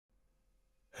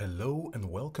Hello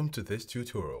and welcome to this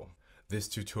tutorial. This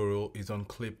tutorial is on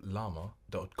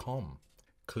Cliplama.com.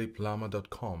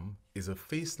 Cliplama.com is a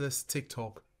faceless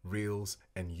TikTok, Reels,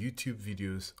 and YouTube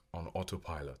videos on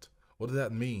autopilot. What does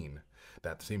that mean?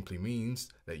 That simply means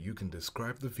that you can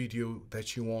describe the video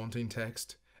that you want in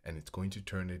text and it's going to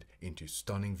turn it into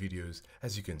stunning videos,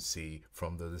 as you can see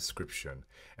from the description.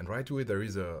 And right away there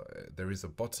is a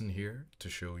button here to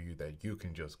show you that you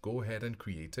can just go ahead and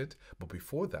create it. But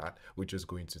before that, we're just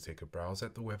going to take a browse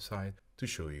at the website to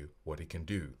show you what it can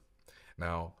do.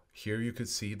 Now here you could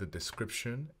see the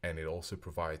description, and it also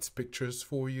provides pictures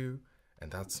for you,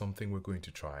 and that's something we're going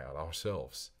to try out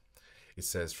ourselves. It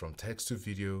says from text to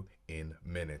video in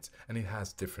minutes, and it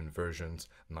has different versions: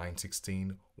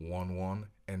 9:16, 1:1,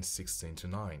 and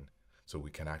 16:9. So we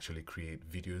can actually create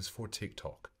videos for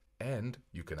TikTok, and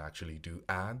you can actually do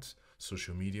ads,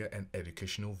 social media, and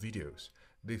educational videos.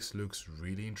 This looks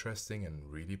really interesting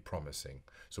and really promising.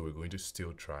 So we're going to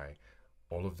still try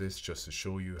all of this just to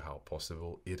show you how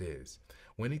possible it is.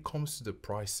 When it comes to the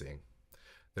pricing,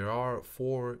 there are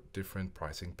 4 different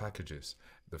pricing packages: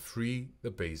 the free,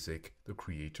 the basic, the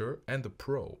creator, and the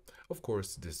pro. Of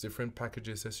course, these different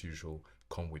packages, as usual,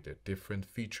 come with their different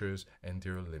features and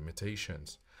their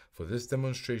limitations. For this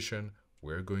demonstration,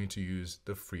 we're going to use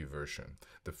the free version.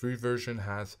 The free version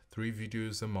has 3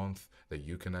 videos a month that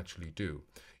you can actually do.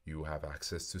 You have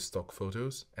access to stock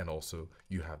photos, and also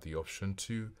you have the option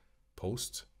to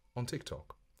post on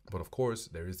TikTok. But of course,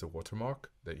 there is a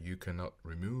watermark that you cannot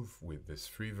remove with this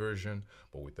free version,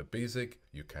 but with the basic,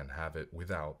 you can have it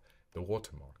without the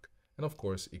watermark. And of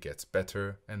course, it gets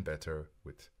better and better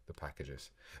with the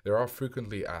packages. There are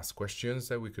frequently asked questions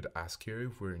that we could ask here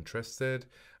if we're interested.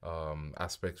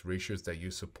 Aspect ratios that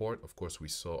you support. Of course, we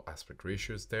saw aspect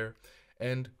ratios there.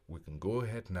 And we can go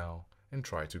ahead now and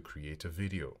try to create a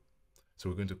video. So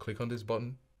we're going to click on this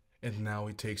button. And now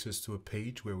it takes us to a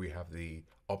page where we have the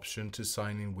option to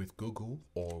sign in with Google,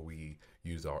 or we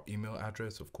use our email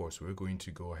address. Of course, we're going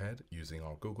to go ahead using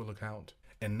our Google account.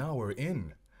 And now we're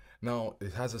in. Now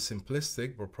it has a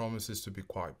simplistic but promises to be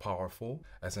quite powerful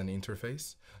as an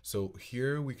interface. So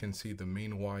here we can see the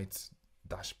main white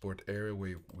dashboard area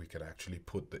where we could actually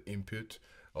put the input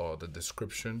or the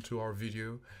description to our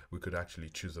video. We could actually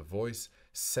choose a voice,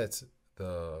 set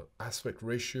the aspect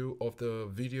ratio of the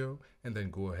video, and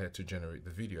then go ahead to generate the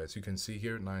video. As you can see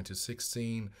here,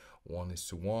 9:16,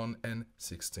 1:1, and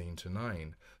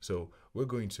 16:9. So we're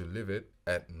going to leave it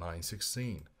at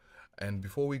 9:16. And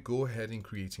before we go ahead in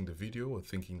creating the video or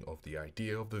thinking of the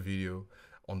idea of the video,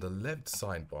 on the left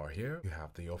sidebar here, you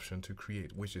have the option to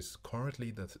create, which is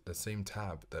currently the same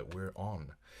tab that we're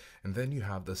on. And then you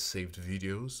have the saved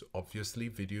videos. Obviously,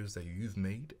 videos that you've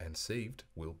made and saved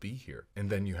will be here. And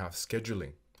then you have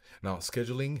scheduling. Now,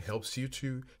 scheduling helps you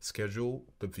to schedule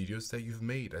the videos that you've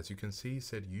made. As you can see, it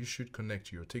said you should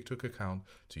connect your TikTok account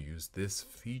to use this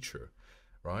feature,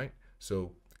 right?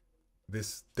 So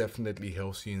this definitely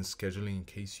helps you in scheduling in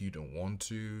case you don't want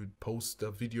to post a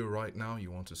video right now,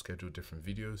 you want to schedule different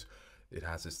videos. It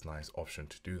has this nice option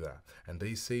to do that. And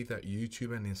they say that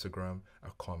YouTube and Instagram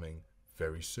are coming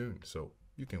very soon, so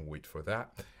you can wait for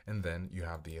that. And then you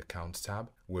have the accounts tab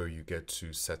where you get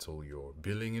to settle your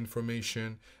billing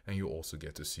information, and you also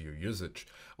get to see your usage.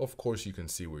 Of course, you can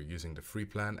see we're using the free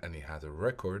plan, and it has a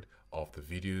record of the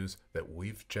videos that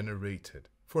we've generated.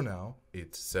 For now,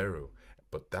 it's 0.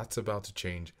 But that's about to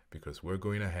change because we're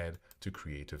going ahead to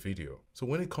create a video. So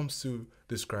when it comes to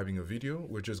describing a video,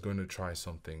 we're just going to try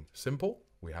something simple.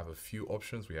 We have a few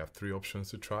options. We have 3 options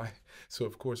to try. So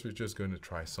of course, we're just going to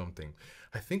try something.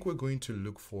 I think we're going to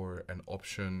look for an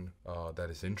option that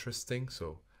is interesting.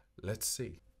 So let's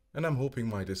see. And I'm hoping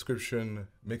my description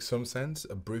makes some sense.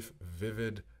 A brief,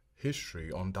 vivid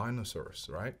history on dinosaurs,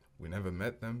 right? We never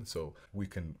met them, so we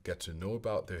can get to know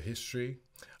about their history,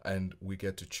 and we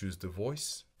get to choose the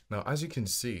voice. Now, as you can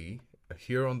see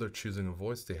here under choosing a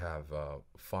voice, they have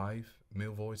 5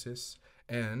 male voices,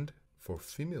 and for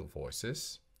female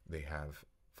voices, they have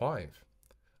 5.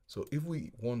 So if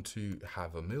we want to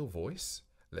have a male voice,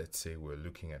 let's say we're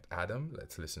looking at Adam.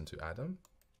 Let's listen to Adam.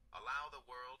 Allow the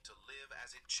world to live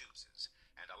as it chooses,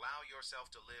 and allow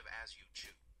yourself to live as you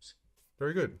choose.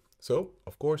 Very good. So,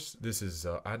 of course, this is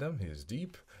Adam. He is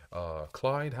deep.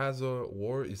 Clyde is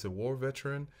a war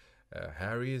veteran.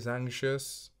 Harry is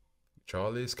anxious.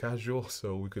 Charlie is casual.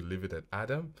 So we could leave it at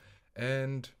Adam.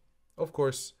 And of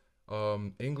course,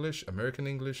 American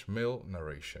English, male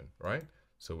narration, right?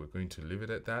 So we're going to leave it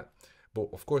at that. But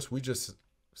of course, we just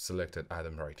selected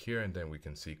Adam right here, and then we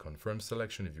can see confirm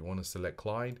selection. If you want to select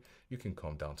Clyde, you can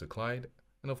come down to Clyde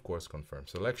and of course confirm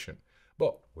selection.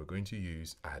 But we're going to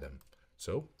use Adam.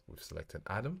 So we've selected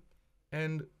Adam,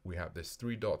 and we have this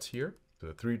three dots here. So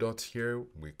the three dots here,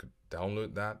 we could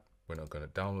download that. We're not going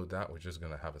to download that. We're just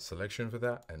going to have a selection for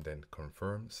that and then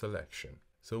confirm selection.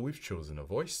 So we've chosen a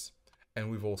voice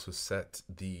and we've also set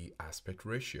the aspect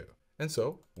ratio. And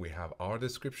so we have our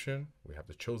description, we have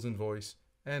the chosen voice,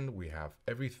 and we have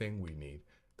everything we need.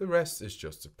 The rest is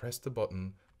just to press the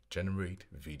button, generate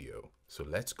video. So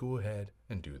let's go ahead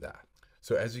and do that.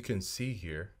 So as you can see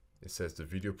here, it says the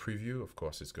video preview. Of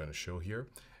course, it's going to show here.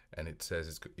 And it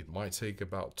says it might take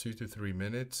about 2 to 3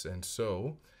 minutes. And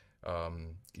so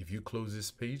if you close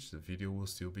this page, the video will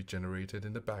still be generated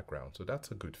in the background. So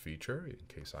that's a good feature in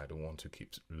case I don't want to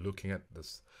keep looking at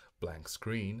this blank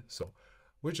screen. So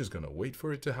we're just going to wait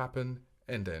for it to happen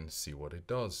and then see what it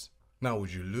does. Now,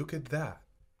 would you look at that?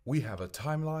 We have a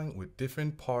timeline with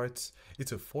different parts.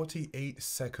 It's a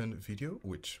 48-second video,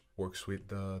 which works with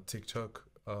the TikTok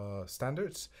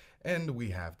standards. And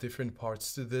we have different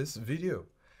parts to this video.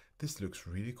 This looks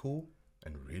really cool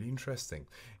and really interesting.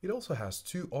 It also has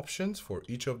 2 options for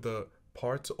each of the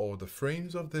parts or the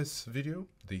frames of this video,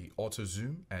 the auto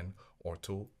zoom and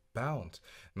auto bound.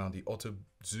 Now the auto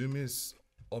zoom is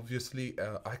obviously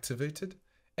activated,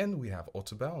 and we have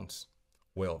auto bounce.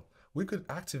 Well, we could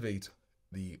activate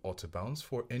the auto bounce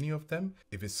for any of them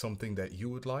if it's something that you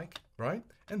would like, right?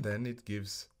 And then it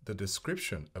gives the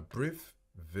description, a brief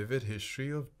vivid history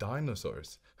of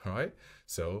dinosaurs, right?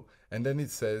 So, and then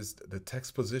it says the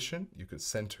text position, you could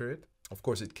center it. Of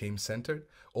course, it came centered,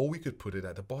 or we could put it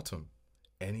at the bottom,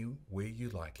 any way you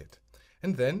like it.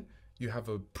 And then you have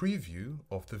a preview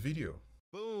of the video.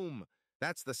 Boom!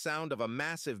 That's the sound of a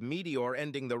massive meteor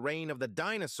ending the reign of the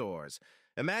dinosaurs.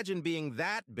 Imagine being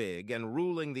that big and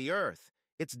ruling the Earth.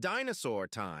 It's dinosaur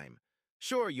time.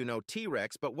 Sure, you know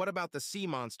T-Rex, but what about the sea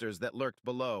monsters that lurked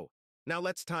below? Now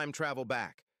let's time travel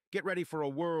back. Get ready for a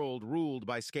world ruled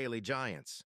by scaly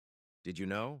giants. Did you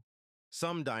know?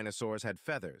 Some dinosaurs had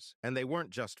feathers, and they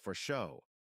weren't just for show.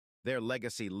 Their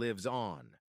legacy lives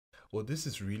on. Well, this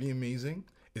is really amazing.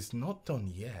 It's not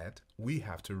done yet. We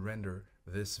have to render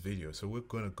this video. So we're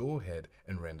going to go ahead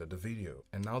and render the video.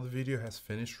 And now the video has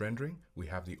finished rendering. We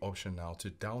have the option now to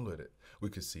download it. We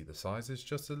can see the size is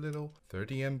just a little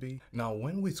 30 MB. Now,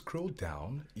 when we scroll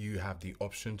down, you have the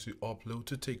option to upload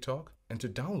to TikTok, and to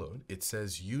download, it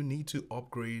says you need to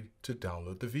upgrade to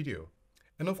download the video.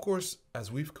 And of course,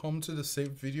 as we've come to the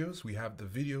saved videos, we have the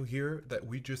video here that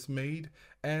we just made.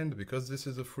 And because this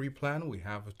is a free plan, we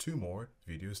have 2 more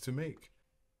videos to make.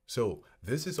 So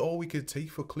this is all we could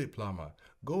take for Cliplama.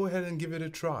 Go ahead and give it a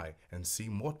try and see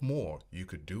what more you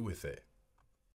could do with it.